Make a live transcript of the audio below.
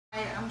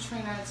I'm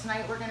Trina.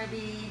 Tonight we're going to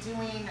be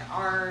doing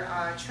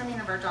our trimming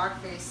of our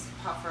dogface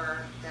puffer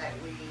that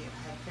we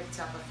had picked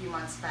up a few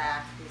months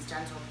back. These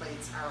dental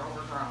plates are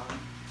overgrown.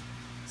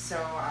 So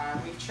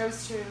we've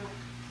chose to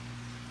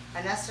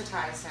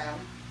anesthetize him.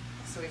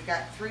 So we've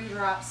got 3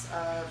 drops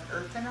of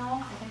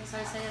Arothron, I think is how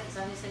I say it. Is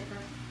that how you say it?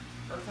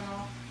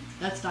 Arothron?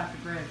 That's Dr.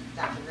 Greg.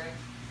 Dr. Greg.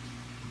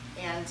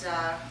 And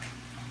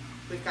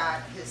we've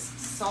got his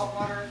salt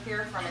water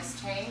here from his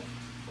tank.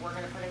 We're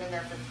going to put him in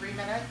there for 3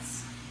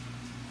 minutes.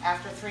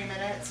 After 3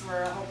 minutes,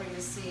 we're hoping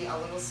to see a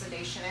little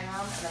sedation in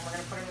him, and then we're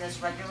going to put him in his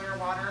regular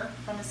water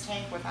from his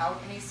tank without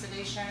any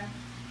sedation.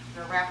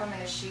 We're going to wrap him in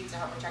a sheet to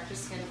help protect his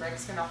skin.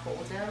 Greg's going to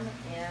hold him,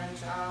 and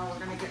we're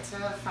going to get to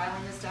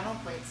filing his dental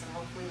plates and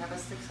hopefully have a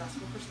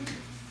successful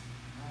procedure.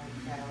 All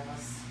right, got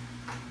Elvis.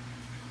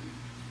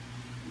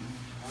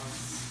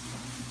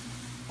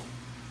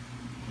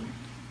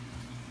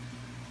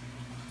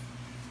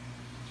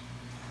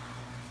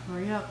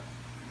 Hurry up.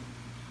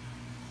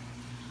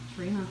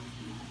 Trina,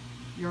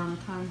 you're on a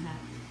time hack.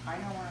 I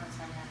know we're on a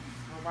time hack.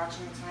 We're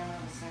watching the timer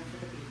and listening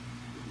for the beep.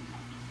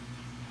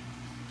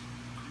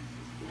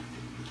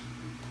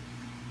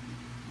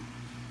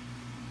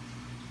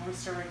 Are we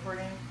still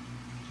recording?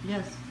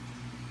 Yes.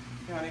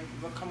 You want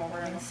to come over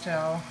and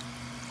still?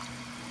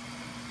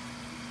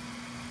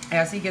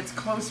 As he gets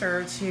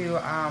closer to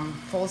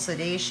full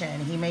sedation,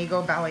 he may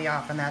go belly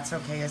up, and that's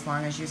okay as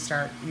long as you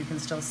can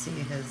still see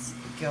his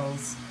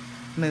gills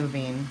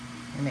moving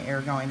and the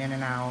air going in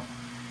and out.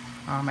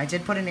 I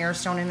did put an air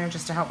stone in there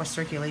just to help with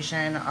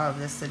circulation of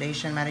the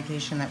sedation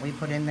medication that we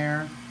put in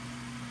there.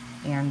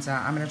 And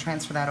I'm going to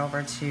transfer that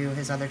over to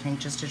his other tank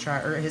just to try,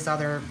 or his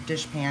other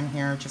dish pan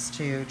here, just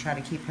to try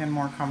to keep him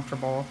more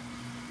comfortable.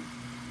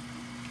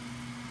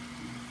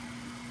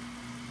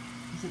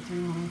 Is it 3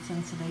 minutes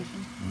in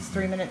sedation? It's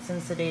 3 minutes in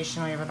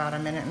sedation. We have about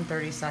 1 minute and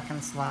 30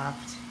 seconds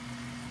left.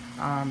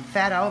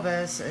 Fat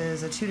Elvis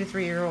is a 2 to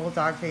 3 year old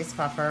dog face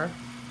puffer.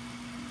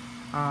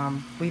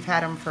 We've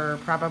had him for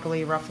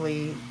probably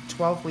roughly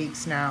 12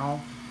 weeks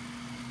now.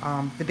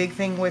 The big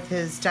thing with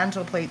his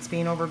dental plates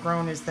being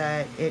overgrown is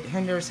that it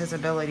hinders his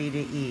ability to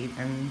eat.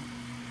 And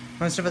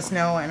most of us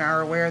know and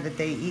are aware that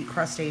they eat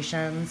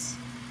crustaceans.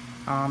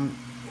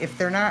 If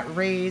they're not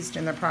raised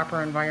in the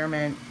proper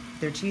environment,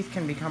 their teeth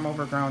can become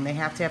overgrown. They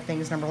have to have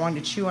things, number one,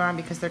 to chew on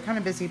because they're kind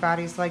of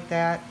busybodies like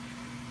that.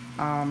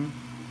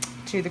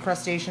 To the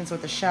crustaceans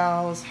with the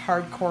shells,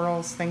 hard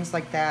corals, things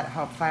like that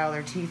help file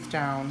their teeth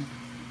down.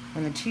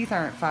 When the teeth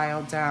aren't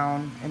filed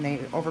down and they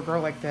overgrow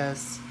like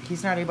this,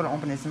 he's not able to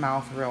open his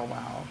mouth real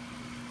well.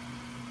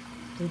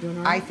 You doing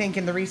all right? I think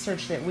in the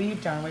research that we've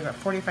done, we've got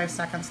 45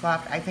 seconds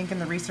left. I think in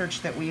the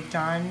research that we've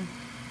done,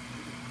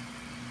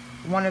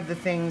 one of the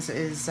things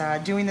is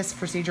doing this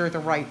procedure at the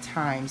right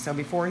time. So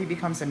before he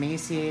becomes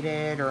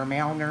emaciated or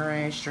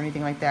malnourished or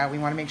anything like that, we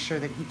want to make sure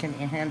that he can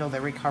handle the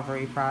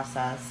recovery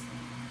process.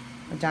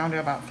 We're down to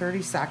about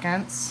 30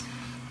 seconds.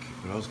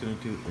 What I was going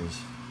to do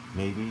is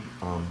maybe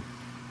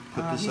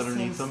put this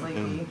underneath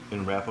them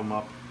and wrap them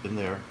up in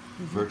there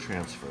for a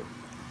transfer.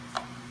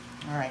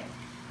 All right.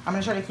 I'm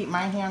going to try to keep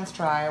my hands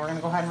dry. We're going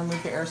to go ahead and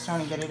remove the air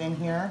stone and get it in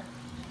here.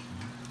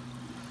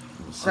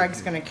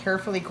 Greg's going to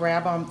carefully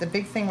grab them. The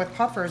big thing with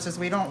puffers is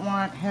we don't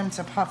want him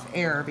to puff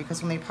air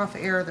because when they puff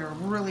air, they're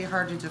really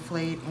hard to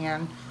deflate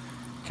and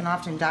can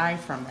often die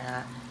from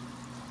that.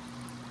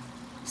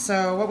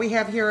 So what we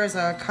have here is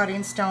a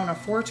cutting stone, a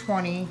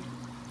 420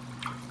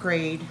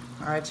 grade.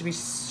 To be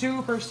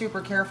super,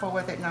 super careful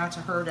with it, not to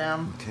hurt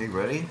him. Okay,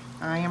 ready?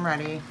 I am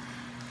ready.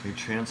 You're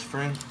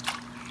transferring.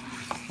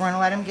 We're going to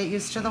let him get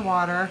used to the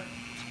water.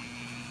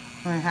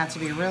 We're going to have to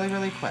be really,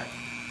 really quick.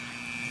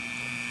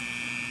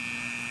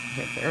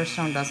 If the air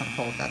stone doesn't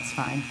hold, that's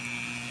fine.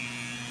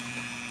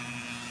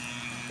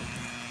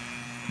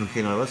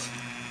 Okay, now let's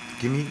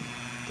give me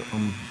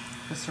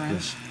The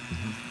syringe.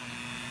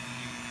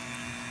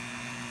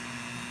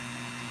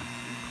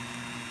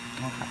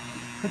 Okay.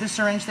 Put the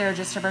syringe there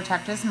just to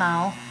protect his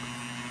mouth.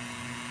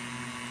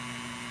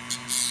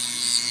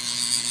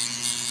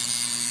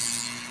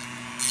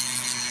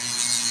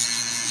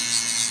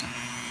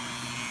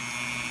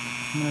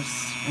 I'm going to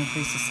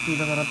increase the speed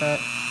a little bit.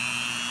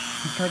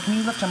 Okay, can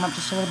you lift him up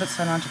just a little bit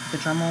so I don't have to put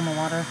the Dremel in the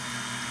water?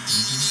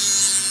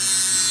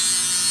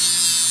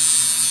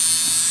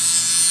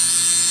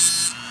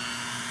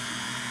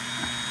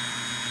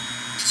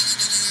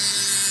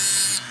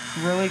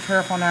 Really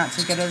careful not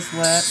to get his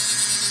lips.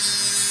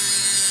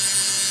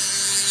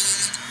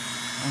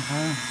 Okay.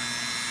 I'm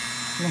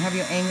going to have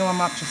you angle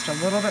him up just a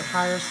little bit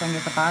higher so I can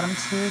get the bottom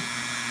tooth.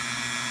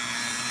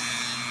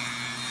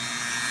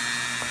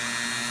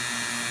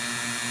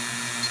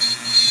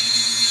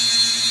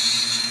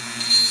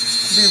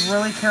 Be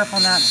really careful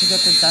not to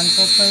get the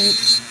dental plate.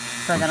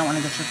 Greg, I don't want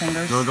to get your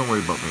fingers. No, don't worry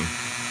about me.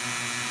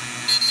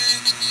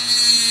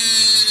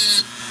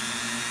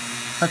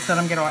 Let's let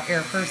him get all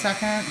air for a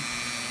second.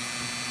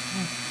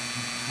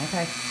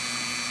 Okay.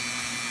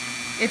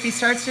 If he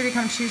starts to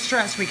become too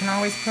stressed, we can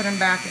always put him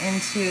back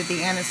into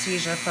the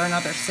anesthesia for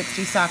another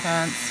 60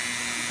 seconds.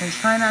 And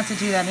try not to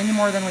do that any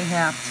more than we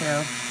have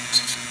to.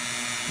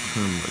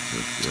 turn like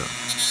this, yeah.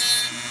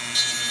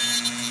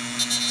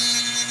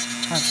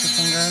 Watch your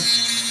finger.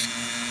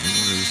 No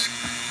worries.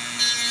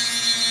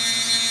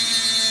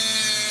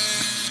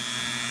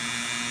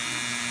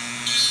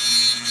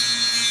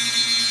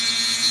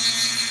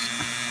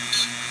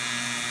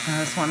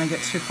 I just want to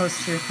get too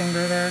close to your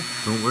finger there.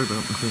 Don't worry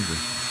about my finger.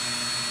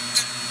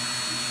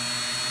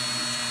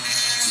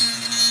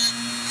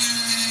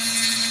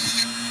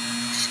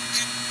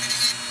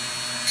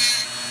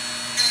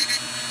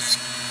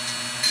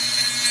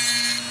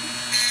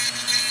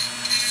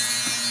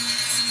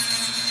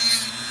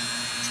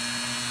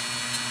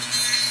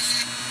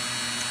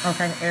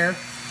 Okay, air.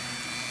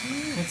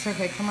 It's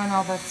okay. Come on,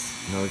 Elvis.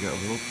 Now we got a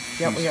little piece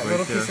Yep, we got right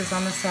little there. pieces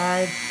on the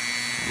side.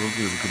 We'll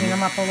do. Clean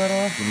them up a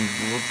little. Give me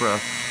a little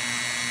breath.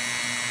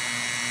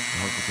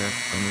 I'll get that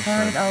on this All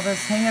right, side.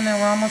 Elvis, hang in there.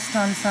 We're almost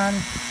done, son.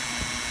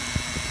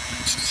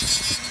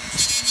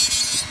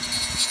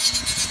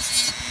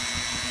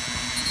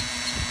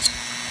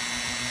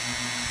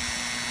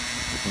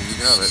 I think we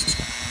got it.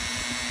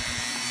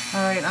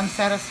 All right, I'm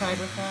satisfied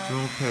with that.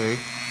 Doing okay.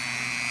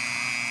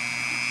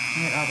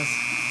 All right, Elvis.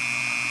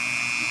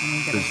 Let me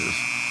get This it. is.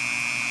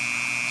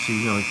 See,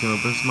 you know, he can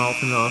open his mouth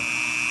enough.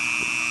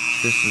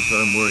 This is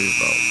what I'm worried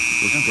about.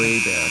 It goes way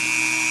back.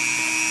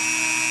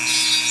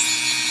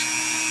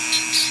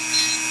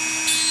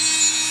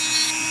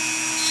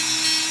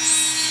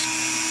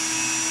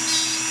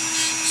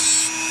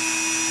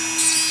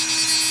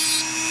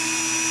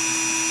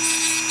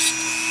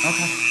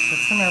 Okay, get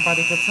some air,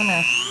 buddy. Get some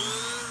air.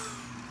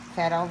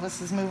 Fat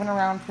Elvis is moving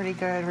around pretty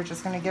good. We're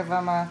just going to give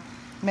him a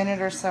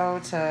minute or so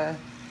to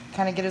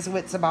kind of get his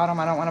wits about him.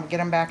 I don't want to get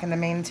him back in the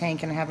main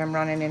tank and have him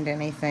running into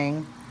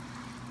anything.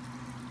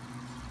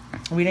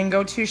 We didn't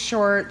go too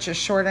short, just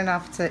short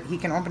enough that he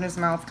can open his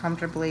mouth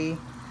comfortably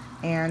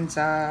and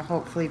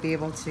hopefully be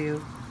able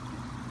to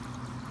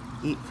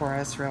eat for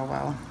us real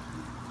well.